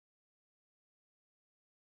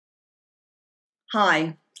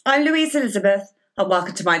Hi, I'm Louise Elizabeth and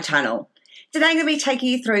welcome to my channel. Today I'm going to be taking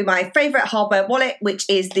you through my favourite hardware wallet, which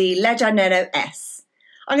is the Ledger Nano S.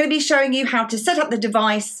 I'm going to be showing you how to set up the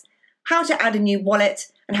device, how to add a new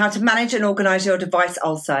wallet, and how to manage and organise your device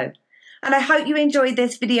also. And I hope you enjoyed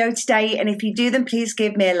this video today, and if you do, then please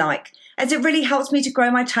give me a like, as it really helps me to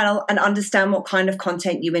grow my channel and understand what kind of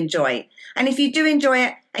content you enjoy. And if you do enjoy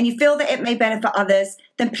it and you feel that it may benefit others,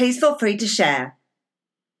 then please feel free to share.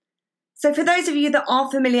 So for those of you that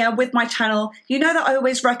are familiar with my channel, you know that I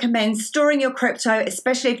always recommend storing your crypto,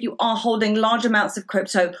 especially if you are holding large amounts of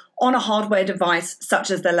crypto on a hardware device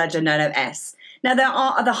such as the Ledger Nano S. Now there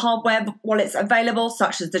are other hardware wallets available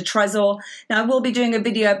such as the Trezor. Now I will be doing a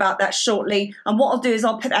video about that shortly, and what I'll do is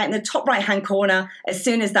I'll put that in the top right hand corner as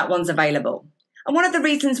soon as that one's available. And one of the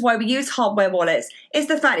reasons why we use hardware wallets is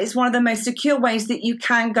the fact it's one of the most secure ways that you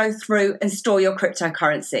can go through and store your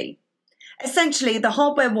cryptocurrency. Essentially, the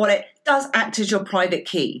hardware wallet does act as your private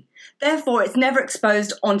key. Therefore, it's never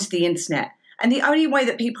exposed onto the internet. And the only way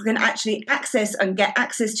that people can actually access and get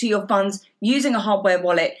access to your funds using a hardware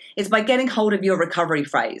wallet is by getting hold of your recovery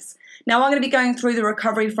phrase. Now, I'm going to be going through the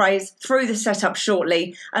recovery phrase through the setup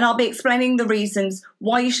shortly, and I'll be explaining the reasons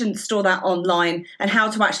why you shouldn't store that online and how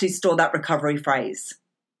to actually store that recovery phrase.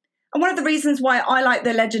 And one of the reasons why I like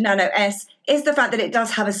the Ledger Nano S is the fact that it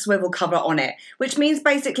does have a swivel cover on it, which means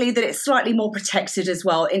basically that it's slightly more protected as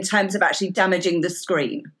well in terms of actually damaging the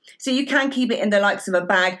screen. So you can keep it in the likes of a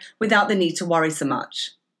bag without the need to worry so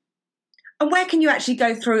much. And where can you actually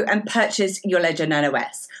go through and purchase your Ledger Nano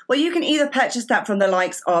S? Well, you can either purchase that from the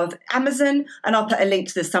likes of Amazon, and I'll put a link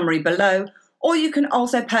to the summary below, or you can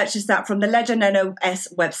also purchase that from the Ledger Nano S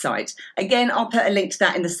website. Again, I'll put a link to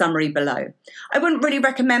that in the summary below. I wouldn't really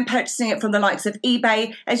recommend purchasing it from the likes of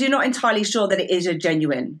eBay, as you're not entirely sure that it is a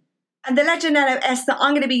genuine. And the Ledger Nano S that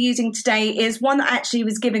I'm going to be using today is one that actually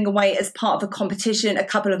was giving away as part of a competition a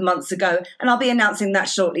couple of months ago, and I'll be announcing that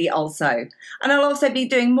shortly also. And I'll also be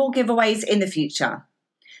doing more giveaways in the future.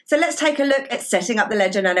 So let's take a look at setting up the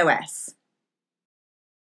Ledger Nano S.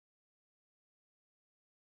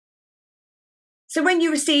 So when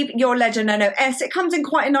you receive your Ledger Nano S, it comes in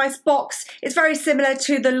quite a nice box. It's very similar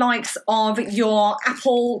to the likes of your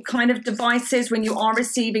Apple kind of devices when you are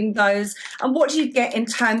receiving those. And what do you get in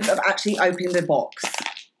terms of actually opening the box?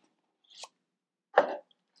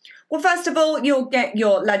 Well, first of all, you'll get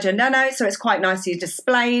your Ledger Nano, so it's quite nicely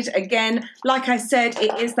displayed. Again, like I said,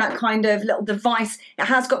 it is that kind of little device. It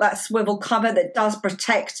has got that swivel cover that does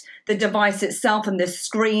protect the device itself and the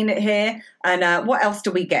screen here. And what else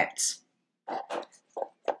do we get?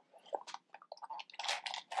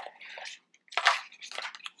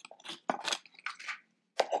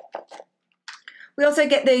 We also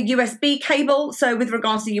get the USB cable. So with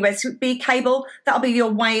regards to the USB cable, that'll be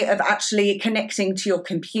your way of actually connecting to your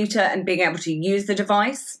computer and being able to use the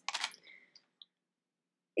device.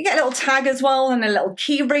 You get a little tag as well and a little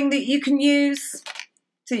key ring that you can use,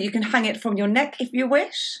 so you can hang it from your neck if you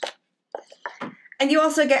wish. And you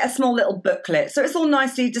also get a small little booklet. So it's all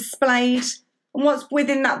nicely displayed. And what's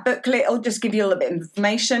within that booklet, it'll just give you a little bit of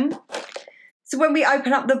information. So when we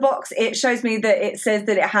open up the box, it shows me that it says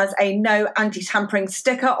that it has a no anti-tampering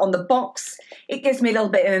sticker on the box. It gives me a little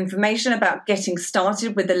bit of information about getting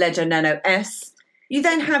started with the Ledger Nano S. You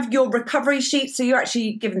then have your recovery sheet, so you're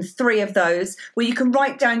actually given 3 of those, where you can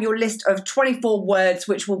write down your list of 24 words,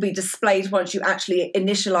 which will be displayed once you actually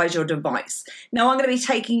initialize your device. Now, I'm going to be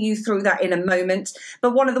taking you through that in a moment,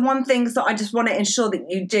 but one of the things that I just want to ensure that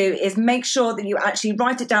you do is make sure that you actually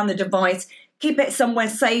write it down the device, keep it somewhere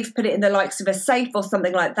safe, put it in the likes of a safe or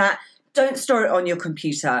something like that. Don't store it on your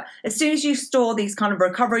computer. As soon as you store these kind of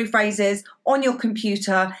recovery phrases on your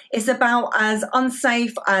computer, it's about as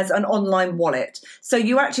unsafe as an online wallet. So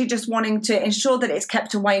you're actually just wanting to ensure that it's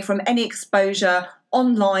kept away from any exposure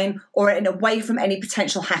online or away from any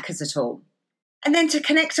potential hackers at all. And then to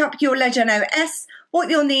connect up your Ledger Nano S, what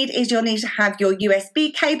you'll need to have your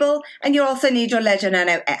USB cable, and you'll also need your Ledger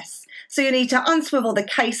Nano S. So you need to unswivel the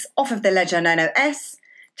case off of the Ledger Nano S,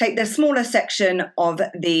 take the smaller section of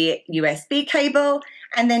the USB cable,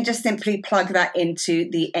 and then just simply plug that into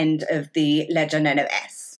the end of the Ledger Nano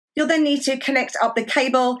S. You'll then need to connect up the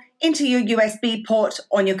cable into your USB port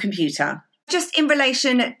on your computer. Just in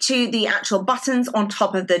relation to the actual buttons on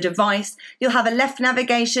top of the device, you'll have a left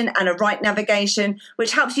navigation and a right navigation,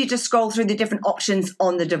 which helps you to scroll through the different options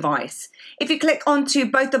on the device. If you click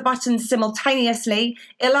onto both the buttons simultaneously,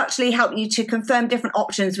 it'll actually help you to confirm different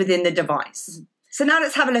options within the device. So now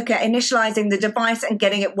let's have a look at initializing the device and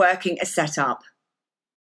getting it working as set up.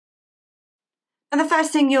 And the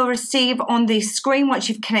first thing you'll receive on the screen once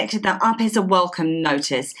you've connected that up is a welcome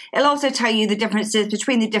notice. It'll also tell you the differences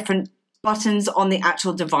between the different buttons on the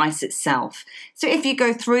actual device itself. So if you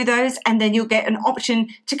go through those, and then you'll get an option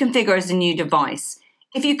to configure as a new device.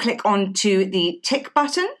 If you click onto the tick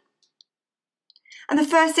button, and the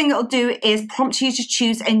first thing it'll do is prompt you to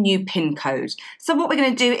choose a new PIN code. So what we're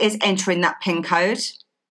going to do is enter in that PIN code.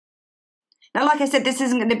 Now, like I said, this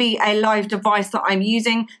isn't going to be a live device that I'm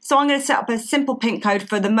using, so I'm going to set up a simple PIN code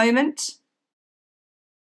for the moment.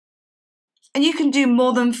 And you can do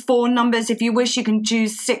more than 4 numbers if you wish. You can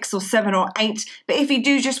choose 6 or 7 or 8. But if you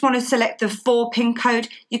do just want to select the 4 PIN code,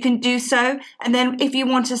 you can do so. And then if you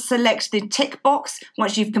want to select the tick box,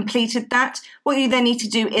 once you've completed that, what you then need to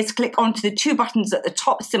do is click onto the 2 buttons at the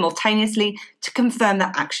top simultaneously to confirm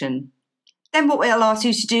that action. Then what it'll ask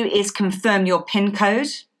you to do is confirm your PIN code.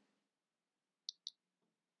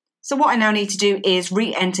 So what I now need to do is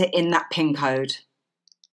re-enter in that PIN code.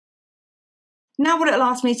 Now what it'll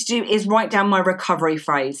ask me to do is write down my recovery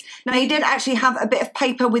phrase. Now you did actually have a bit of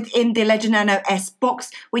paper within the Ledger Nano S box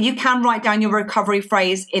where you can write down your recovery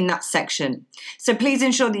phrase in that section. So please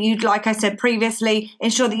ensure that you, like I said previously,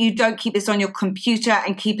 ensure that you don't keep this on your computer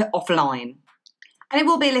and keep it offline. And it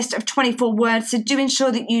will be a list of 24 words, so do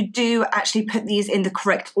ensure that you do actually put these in the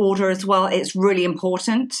correct order as well. It's really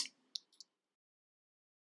important.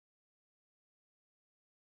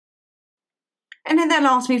 And then they'll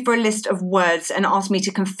ask me for a list of words and ask me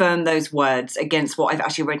to confirm those words against what I've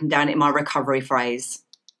actually written down in my recovery phrase.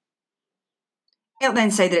 It'll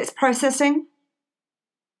then say that it's processing.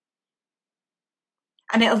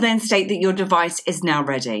 And it'll then state that your device is now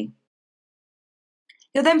ready.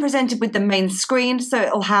 You're then presented with the main screen, so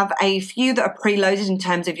it'll have a few that are preloaded in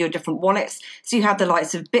terms of your different wallets. So you have the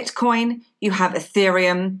likes of Bitcoin, you have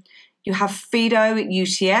Ethereum, you have Fido,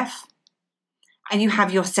 UTF, and you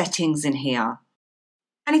have your settings in here.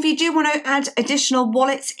 And if you do want to add additional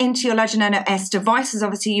wallets into your Ledger Nano S devices,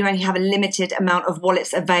 obviously you only have a limited amount of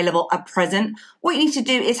wallets available at present. What you need to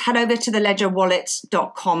do is head over to the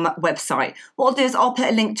ledgerwallet.com website. What I'll do is I'll put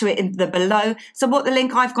a link to it in the below. So what the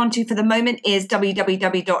link I've gone to for the moment is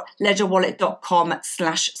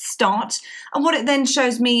www.ledgerwallet.com/start. And what it then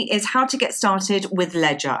shows me is how to get started with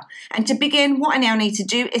Ledger. And to begin, what I now need to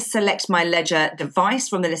do is select my Ledger device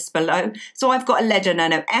from the list below. So I've got a Ledger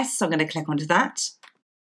Nano S, so I'm going to click onto that.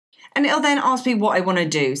 And it'll then ask me what I want to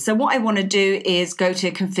do. So what I want to do is go to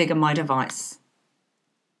configure my device.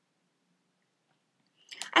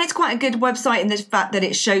 And it's quite a good website in the fact that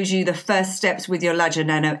it shows you the first steps with your Ledger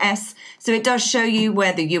Nano S. So it does show you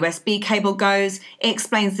where the USB cable goes. It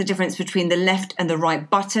explains the difference between the left and the right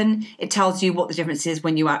button. It tells you what the difference is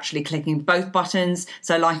when you're actually clicking both buttons.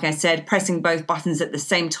 So like I said, pressing both buttons at the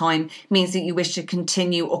same time means that you wish to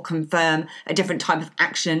continue or confirm a different type of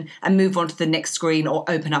action and move on to the next screen or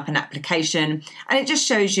open up an application. And it just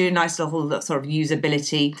shows you a nice little sort of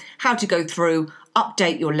usability, how to go through,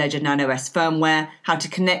 update your Ledger Nano S firmware, how to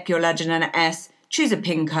connect your Ledger Nano S, choose a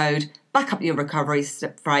PIN code, back up your recovery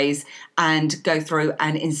phrase, and go through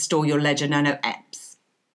and install your Ledger Nano apps.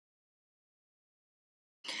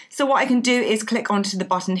 So what I can do is click onto the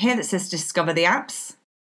button here that says Discover the Apps.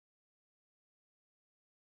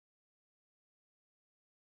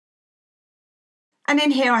 And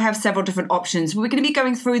in here I have several different options. We're going to be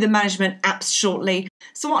going through the management apps shortly.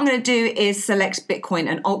 So what I'm going to do is select Bitcoin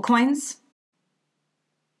and altcoins.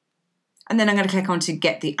 And then I'm going to click on to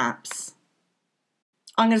Get the Apps.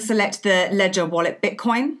 I'm going to select the Ledger Wallet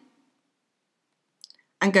Bitcoin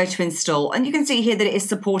and go to Install. And you can see here that it is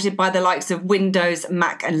supported by the likes of Windows,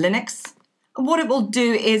 Mac and Linux. And what it will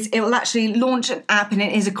do is it will actually launch an app, and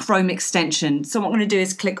it is a Chrome extension. So what I'm going to do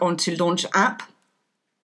is click on to Launch App.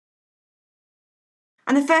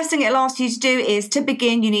 And the first thing it'll ask you to do is, to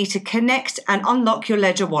begin, you need to connect and unlock your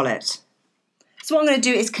Ledger wallet. So what I'm going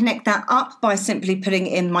to do is connect that up by simply putting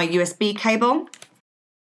in my USB cable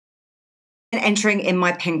and entering in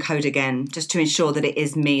my PIN code again, just to ensure that it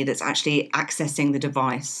is me that's actually accessing the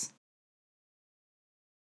device.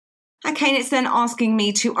 Okay, and it's then asking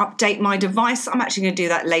me to update my device. I'm actually going to do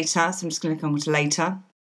that later, so I'm just going to click on to later.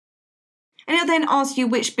 And it'll then ask you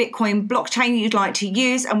which Bitcoin blockchain you'd like to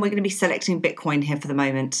use, and we're going to be selecting Bitcoin here for the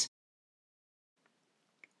moment.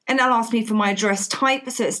 And it'll ask me for my address type.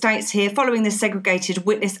 So it states here, following the segregated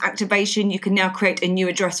witness activation, you can now create a new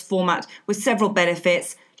address format with several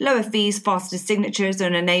benefits: lower fees, faster signatures,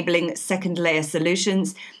 and enabling second layer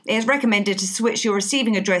solutions. It is recommended to switch your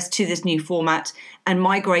receiving address to this new format and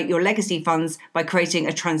migrate your legacy funds by creating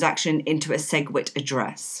a transaction into a SegWit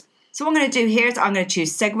address. So what I'm going to do here is I'm going to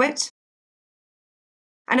choose SegWit,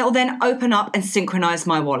 and it will then open up and synchronize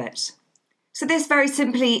my wallet. So this very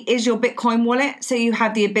simply is your Bitcoin wallet. So you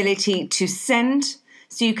have the ability to send.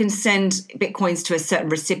 So you can send Bitcoins to a certain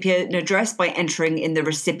recipient address by entering in the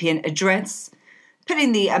recipient address, put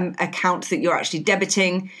in the account that you're actually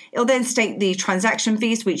debiting. It'll then state the transaction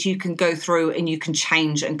fees, which you can go through and you can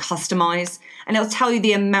change and customize. And it'll tell you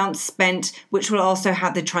the amount spent, which will also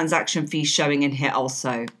have the transaction fees showing in here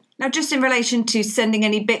also. Now, just in relation to sending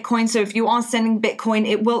any Bitcoin, so if you are sending Bitcoin,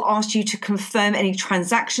 it will ask you to confirm any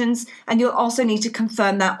transactions, and you'll also need to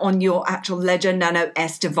confirm that on your actual Ledger Nano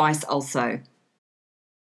S device also.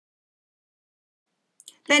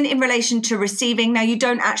 Then in relation to receiving, now you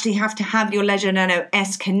don't actually have to have your Ledger Nano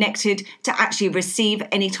S connected to actually receive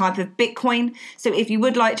any type of Bitcoin. So if you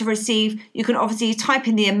would like to receive, you can obviously type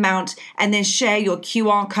in the amount and then share your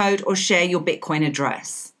QR code or share your Bitcoin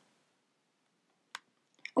address.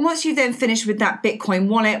 And once you've then finished with that Bitcoin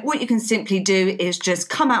wallet, what you can simply do is just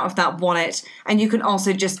come out of that wallet, and you can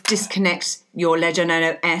also just disconnect your Ledger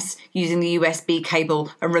Nano S using the USB cable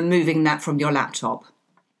and removing that from your laptop.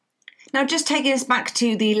 Now, just taking us back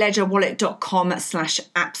to the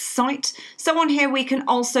ledgerwallet.com/apps site. So on here, we can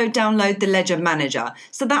also download the Ledger Manager.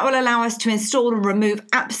 So that will allow us to install and remove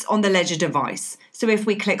apps on the Ledger device. So if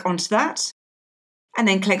we click onto that and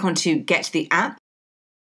then click onto Get the App.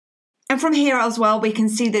 And from here as well, we can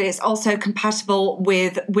see that it's also compatible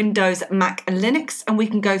with Windows, Mac and Linux, and we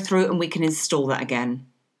can go through and we can install that again.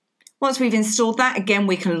 Once we've installed that, again,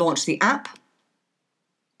 we can launch the app.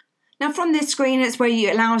 Now from this screen, it's where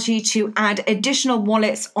it allows you to add additional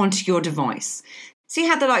wallets onto your device. So you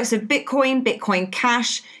have the likes of Bitcoin, Bitcoin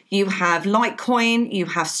Cash, you have Litecoin, you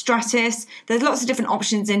have Stratis. There's lots of different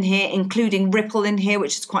options in here, including Ripple in here,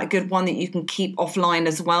 which is quite a good one that you can keep offline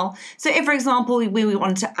as well. So if, for example, we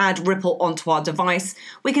want to add Ripple onto our device,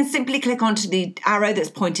 we can simply click onto the arrow that's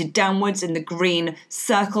pointed downwards in the green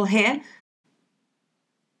circle here.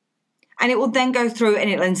 And it will then go through and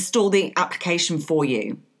it'll install the application for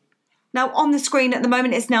you. Now on the screen at the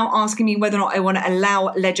moment, it's now asking me whether or not I want to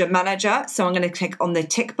allow Ledger Manager. So I'm going to click on the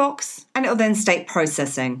tick box and it'll then state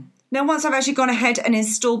processing. Now once I've actually gone ahead and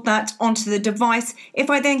installed that onto the device, if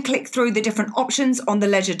I then click through the different options on the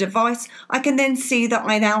Ledger device, I can then see that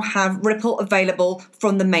I now have Ripple available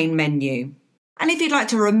from the main menu. And if you'd like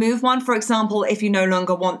to remove one, for example, if you no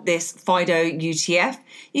longer want this FIDO UTF,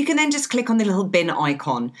 you can then just click on the little bin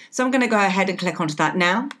icon. So I'm going to go ahead and click onto that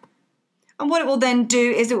now. And what it will then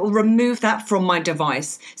do is it will remove that from my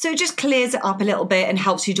device. So it just clears it up a little bit and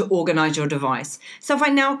helps you to organize your device. So if I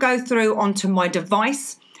now go through onto my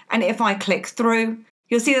device, and if I click through,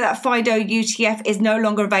 you'll see that FIDO UTF is no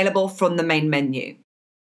longer available from the main menu.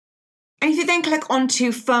 And if you then click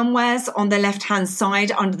onto firmwares on the left-hand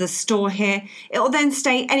side under the store here, it will then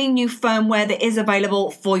state any new firmware that is available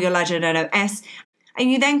for your Ledger Nano S,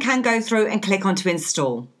 and you then can go through and click onto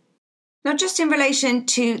install. Now, just in relation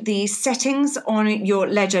to the settings on your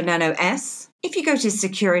Ledger Nano S, if you go to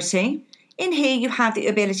security, in here you have the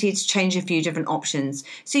ability to change a few different options.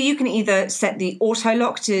 So you can either set the auto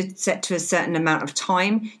lock to set to a certain amount of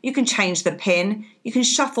time, you can change the PIN, you can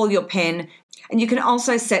shuffle your PIN, and you can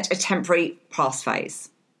also set a temporary passphrase.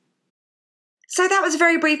 So that was a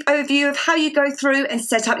very brief overview of how you go through and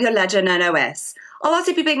set up your Ledger Nano S. I'll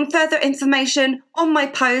also be bringing further information on my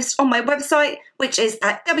post on my website, which is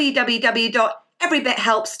at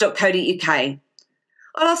www.everybithelps.co.uk.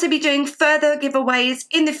 I'll also be doing further giveaways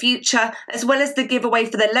in the future, as well as the giveaway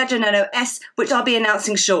for the Ledger Nano S, which I'll be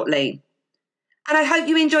announcing shortly. And I hope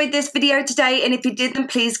you enjoyed this video today, and if you did, then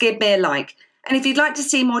please give me a like. And if you'd like to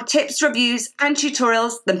see more tips, reviews and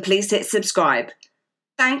tutorials, then please hit subscribe.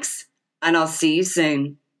 Thanks, and I'll see you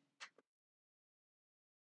soon.